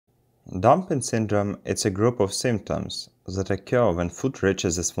Dumping syndrome is a group of symptoms that occur when food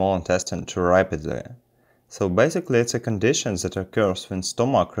reaches the small intestine too rapidly. So basically it's a condition that occurs when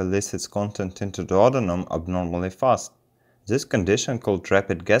stomach releases its content into the duodenum abnormally fast. This condition called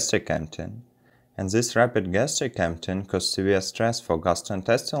rapid gastric emptying. And this rapid gastric emptying causes severe stress for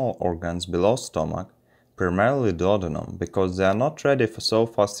gastrointestinal organs below stomach, primarily duodenum, because they are not ready for so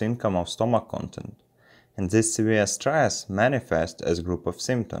fast income of stomach content. And this severe stress manifests as a group of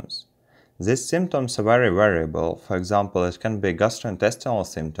symptoms. These symptoms are very variable. For example, it can be gastrointestinal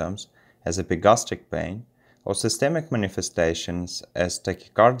symptoms as epigastric pain, or systemic manifestations as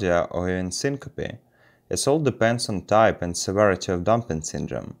tachycardia or even syncope. It all depends on type and severity of dumping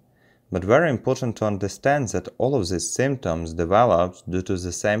syndrome. But very important to understand that all of these symptoms develop due to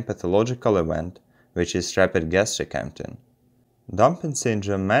the same pathological event, which is rapid gastric emptying. Dumping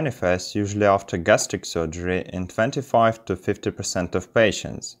syndrome manifests usually after gastric surgery in 25 to 50% of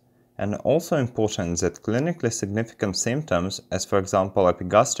patients. And also important that clinically significant symptoms, as for example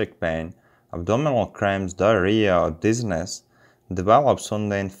epigastric pain, abdominal cramps, diarrhea or dizziness, develops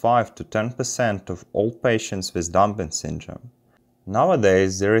only in 5 to 10% of all patients with dumping syndrome.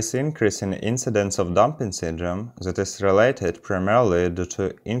 Nowadays, there is increase in incidence of dumping syndrome that is related primarily due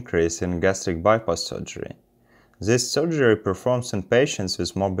to increase in gastric bypass surgery. This surgery performs in patients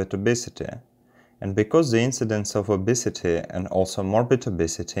with morbid obesity. And because the incidence of obesity and also morbid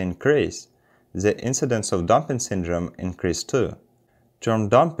obesity increase, the incidence of dumping syndrome increase too. Term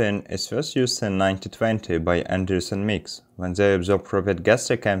dumping is first used in 1920 by Andrews and Mix, when they observed rapid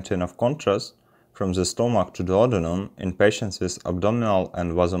gastric emptying of contrast from the stomach to the duodenum in patients with abdominal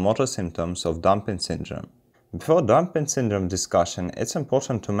and vasomotor symptoms of dumping syndrome. Before dumping syndrome discussion, it's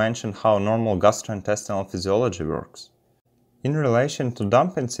important to mention how normal gastrointestinal physiology works. In relation to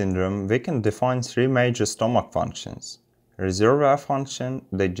dumping syndrome, we can define three major stomach functions: reservoir function,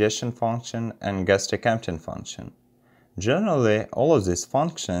 digestion function, and gastric emptying function. Generally, all of these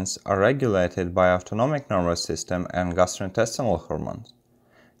functions are regulated by autonomic nervous system and gastrointestinal hormones.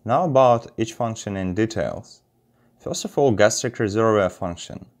 Now about each function in details. First of all, gastric reservoir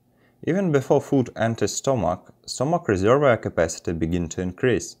function. Even before food enters stomach reservoir capacity begins to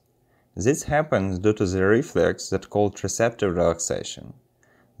increase. This happens due to the reflex that's called receptive relaxation.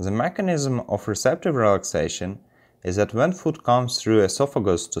 The mechanism of receptive relaxation is that when food comes through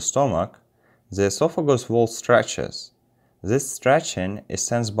esophagus to stomach, the esophagus wall stretches. This stretching is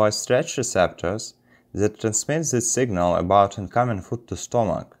sensed by stretch receptors that transmit this signal about incoming food to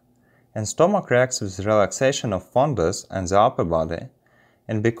stomach. And stomach reacts with relaxation of fundus and the upper body,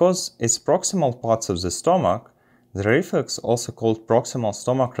 and because it's proximal parts of the stomach, the reflex also called proximal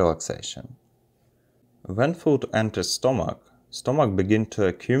stomach relaxation. When food enters stomach begins to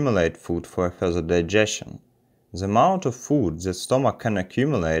accumulate food for further digestion. The amount of food that stomach can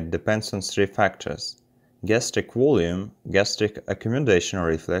accumulate depends on three factors: gastric volume, gastric accomodation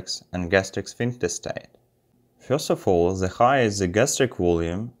reflex, and gastric sphincter state. First of all, the higher is the gastric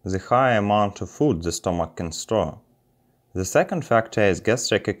volume, the higher amount of food the stomach can store. The second factor is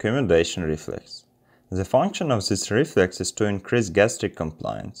gastric accomodation reflex. The function of this reflex is to increase gastric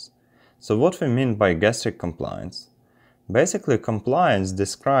compliance. So what we mean by gastric compliance? Basically, compliance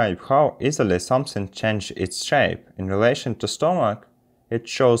describes how easily something changes its shape. In relation to stomach, it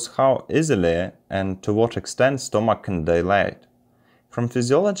shows how easily and to what extent stomach can dilate. From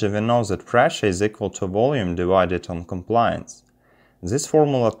physiology, we know that pressure is equal to volume divided on compliance. This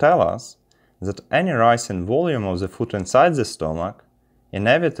formula tells us that any rise in volume of the food inside the stomach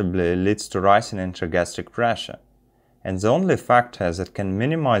inevitably leads to rise in intragastric pressure, and the only factor that can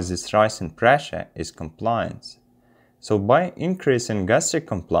minimize this rise in pressure is compliance. So by increasing gastric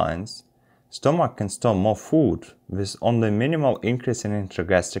compliance, stomach can store more food with only minimal increase in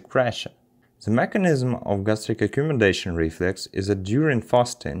intragastric pressure. The mechanism of gastric accomodation reflex is that during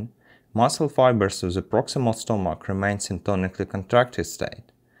fasting, muscle fibers of the proximal stomach remains in tonically contracted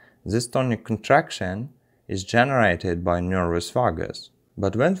state. This tonic contraction is generated by nervous vagus.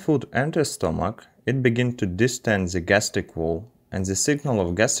 But when food enters stomach, it begins to distend the gastric wall, and the signal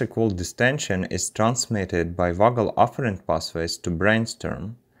of gastric wall distension is transmitted by vagal afferent pathways to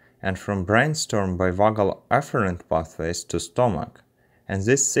brainstem, and from brainstem by vagal afferent pathways to stomach, and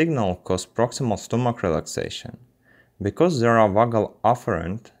this signal causes proximal stomach relaxation. Because there are vagal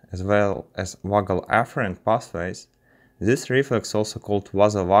afferent as well as vagal afferent pathways, this reflex also called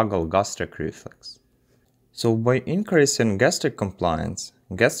vasovagal gastric reflex. So by increasing gastric compliance,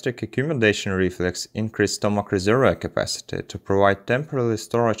 gastric accomodation reflex increases stomach reservoir capacity to provide temporary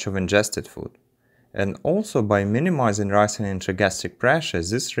storage of ingested food. And also by minimizing rise in intragastric pressure,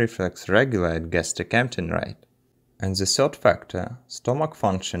 this reflex regulates gastric emptying rate. And the third factor, stomach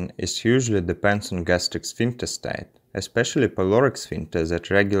function, is usually depends on gastric sphincter state, especially pyloric sphincter that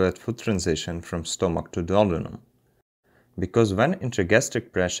regulate food transition from stomach to duodenum. Because when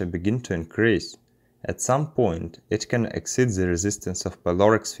intragastric pressure begins to increase, at some point it can exceed the resistance of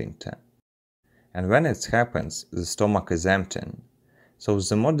pyloric sphincter. And when it happens, the stomach is emptying. So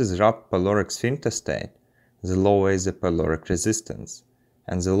the more disrupt pyloric sphincter state, the lower is the pyloric resistance.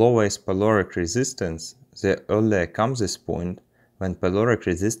 And the lower is pyloric resistance, the earlier comes this point when pyloric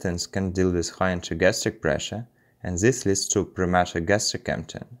resistance can deal with high intragastric pressure, and this leads to premature gastric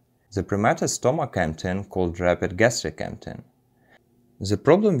emptying. The premature stomach emptying called rapid gastric emptying. The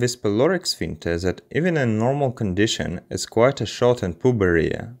problem with pyloric sphincter is that even in normal condition is quite a short and poor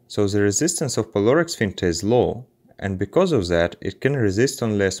barrier, so the resistance of pyloric sphincter is low, and because of that it can resist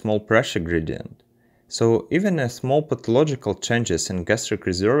only a small pressure gradient. So even a small pathological changes in gastric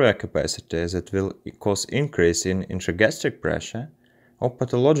reservoir capacity that will cause increase in intragastric pressure, or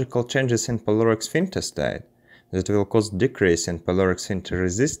pathological changes in pyloric sphincter state that will cause decrease in pyloric sphincter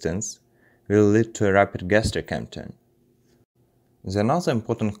resistance, will lead to a rapid gastric emptying. The another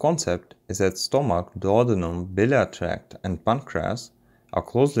important concept is that stomach, duodenum, biliary tract, and pancreas are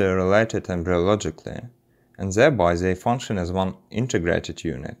closely related embryologically, and thereby they function as one integrated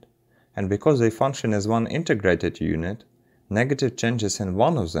unit. And because they function as one integrated unit, negative changes in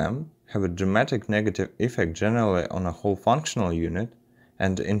one of them have a dramatic negative effect generally on a whole functional unit,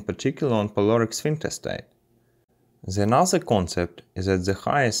 and in particular on pyloric sphincter state. The another concept is that the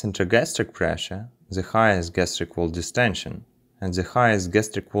highest intragastric pressure, the highest gastric wall distension, and the highest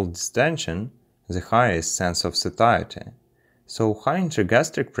gastric wall distension, the highest sense of satiety. So high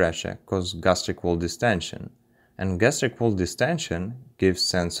intragastric pressure causes gastric wall distension, and gastric wall distension gives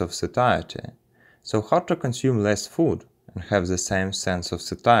sense of satiety. So how to consume less food and have the same sense of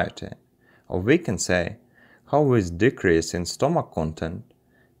satiety? Or we can say, how with decrease in stomach content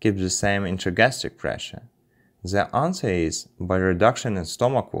keep the same intragastric pressure? The answer is by reduction in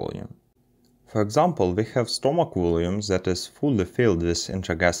stomach volume. For example, we have stomach volume that is fully filled with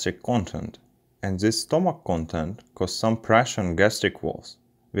intragastric content, and this stomach content causes some pressure on gastric walls.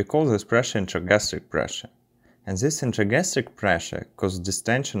 We call this pressure intragastric pressure. And this intragastric pressure causes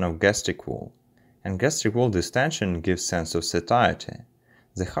distension of gastric wall, and gastric wall distension gives sense of satiety.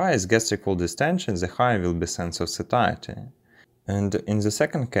 The highest gastric wall distension, the higher will be sense of satiety. And in the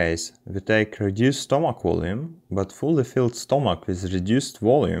second case, we take reduced stomach volume, but fully filled stomach with reduced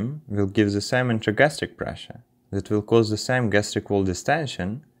volume will give the same intragastric pressure, that will cause the same gastric wall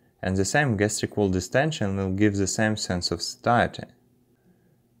distension, and the same gastric wall distension will give the same sense of satiety.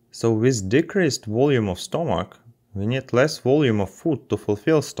 So with decreased volume of stomach, we need less volume of food to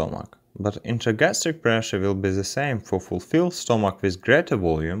fulfill stomach, but intragastric pressure will be the same for fulfilled stomach with greater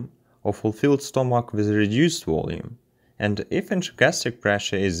volume or fulfilled stomach with reduced volume. And if intragastric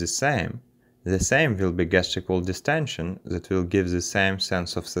pressure is the same will be gastric wall distension that will give the same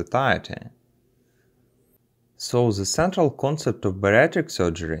sense of satiety. So the central concept of bariatric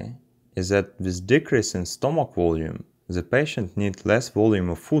surgery is that with decrease in stomach volume, the patient needs less volume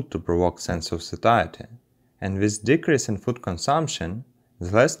of food to provoke sense of satiety. And with decrease in food consumption,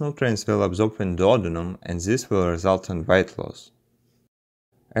 the less nutrients will absorb in duodenum, and this will result in weight loss.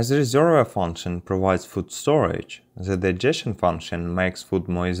 As the reservoir function provides food storage, the digestion function makes food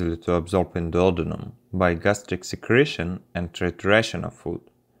more easily to absorb in duodenum by gastric secretion and trituration of food.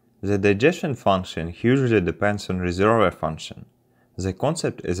 The digestion function usually depends on reservoir function. The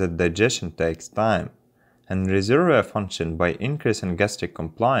concept is that digestion takes time, and reservoir function by increasing gastric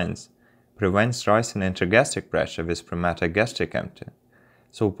compliance prevents rise in intragastric pressure with premature gastric emptying.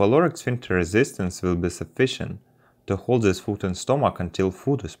 So pyloric sphincter resistance will be sufficient to hold this food in stomach until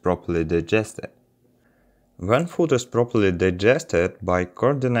food is properly digested. When food is properly digested by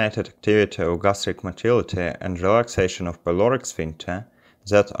coordinated activity of gastric motility and relaxation of pyloric sphincter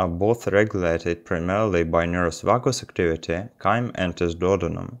that are both regulated primarily by nervous activity, chyme enters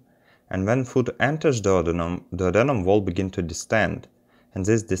duodenum. And when food enters duodenum, duodenum wall begins to distend, and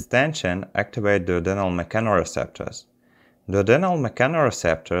this distension activates duodenal mechanoreceptors. Duodenal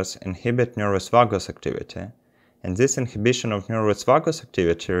mechanoreceptors inhibit nervous activity, and this inhibition of nervous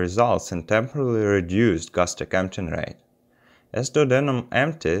activity results in temporarily reduced gastric emptying rate. As duodenum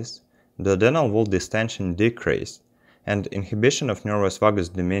empties, duodenal wall distension decreased, and inhibition of nervous vagus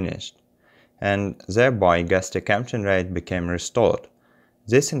diminished, and thereby gastric emptying rate became restored.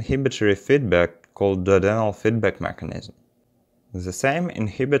 This inhibitory feedback called duodenal feedback mechanism. The same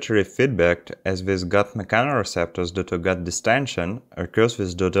inhibitory feedback as with gut mechanoreceptors due to gut distension occurs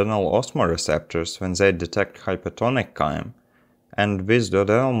with duodenal osmoreceptors when they detect hypertonic chyme, and with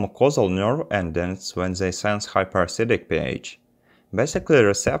duodenal mucosal nerve endings when they sense hyperacidic pH. Basically,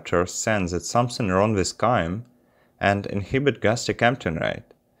 receptors sense that something wrong with chyme and inhibit gastric emptying rate.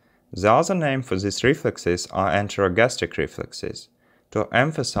 The other name for these reflexes are enterogastric reflexes, to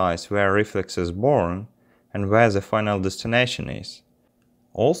emphasize where reflex is born and where the final destination is.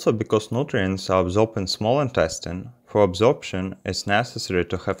 Also, because nutrients are absorbed in small intestine, for absorption it's necessary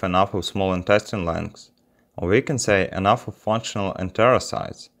to have enough of small intestine length, or we can say enough of functional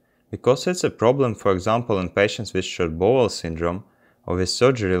enterocytes, because it's a problem, for example, in patients with short bowel syndrome or with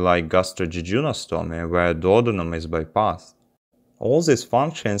surgery like gastrojejunostomy where duodenum is bypassed. All these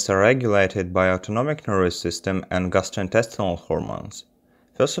functions are regulated by autonomic nervous system and gastrointestinal hormones.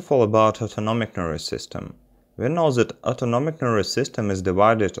 First of all, about autonomic nervous system. We know that autonomic nervous system is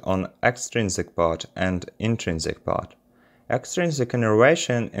divided on extrinsic part and intrinsic part. Extrinsic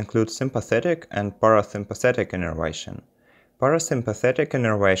innervation includes sympathetic and parasympathetic innervation. Parasympathetic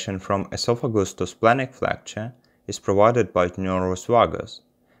innervation from esophagus to splenic flexure is provided by nervus vagus,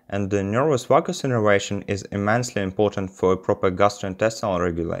 and the nervus vagus innervation is immensely important for proper gastrointestinal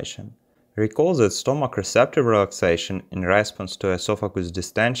regulation. Recall that stomach receptive relaxation in response to esophagus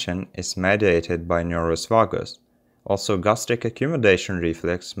distension is mediated by nervus vagus. Also, gastric accomodation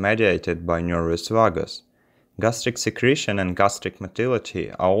reflex mediated by nervus vagus. Gastric secretion and gastric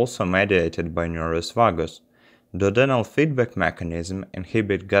motility are also mediated by nervus vagus. Duodenal feedback mechanism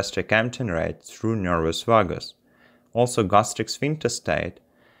inhibit gastric emptying rate through nervus vagus. Also, gastric sphincter state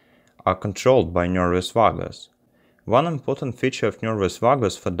are controlled by nervus vagus. One important feature of nervus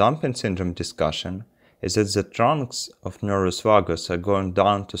vagus for dumping syndrome discussion is that the trunks of nervus vagus are going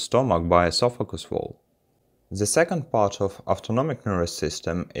down to stomach by esophagus wall. The second part of autonomic nervous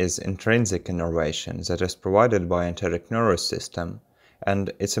system is intrinsic innervation that is provided by enteric nervous system,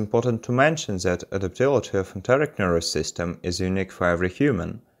 and it's important to mention that adaptability of enteric nervous system is unique for every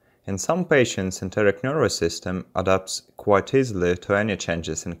human. In some patients, enteric nervous system adapts quite easily to any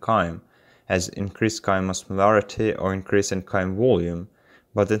changes in chyme, as increased chyme osmolarity or increase in chyme volume,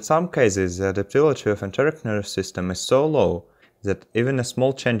 but in some cases the adaptability of enteric nervous system is so low that even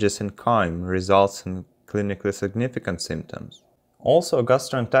small changes in chyme results in clinically significant symptoms. Also,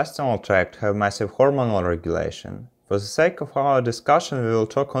 gastrointestinal tract have massive hormonal regulation. For the sake of our discussion, we will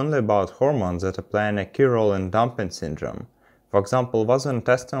talk only about hormones that are playing a key role in dumping syndrome, for example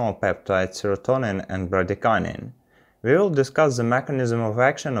vasointestinal peptides, serotonin and bradykinin. We will discuss the mechanism of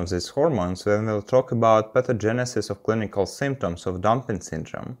action of these hormones when we will talk about pathogenesis of clinical symptoms of dumping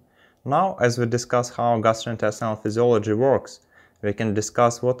syndrome. Now, as we discuss how gastrointestinal physiology works, we can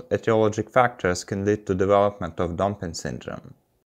discuss what etiologic factors can lead to development of dumping syndrome.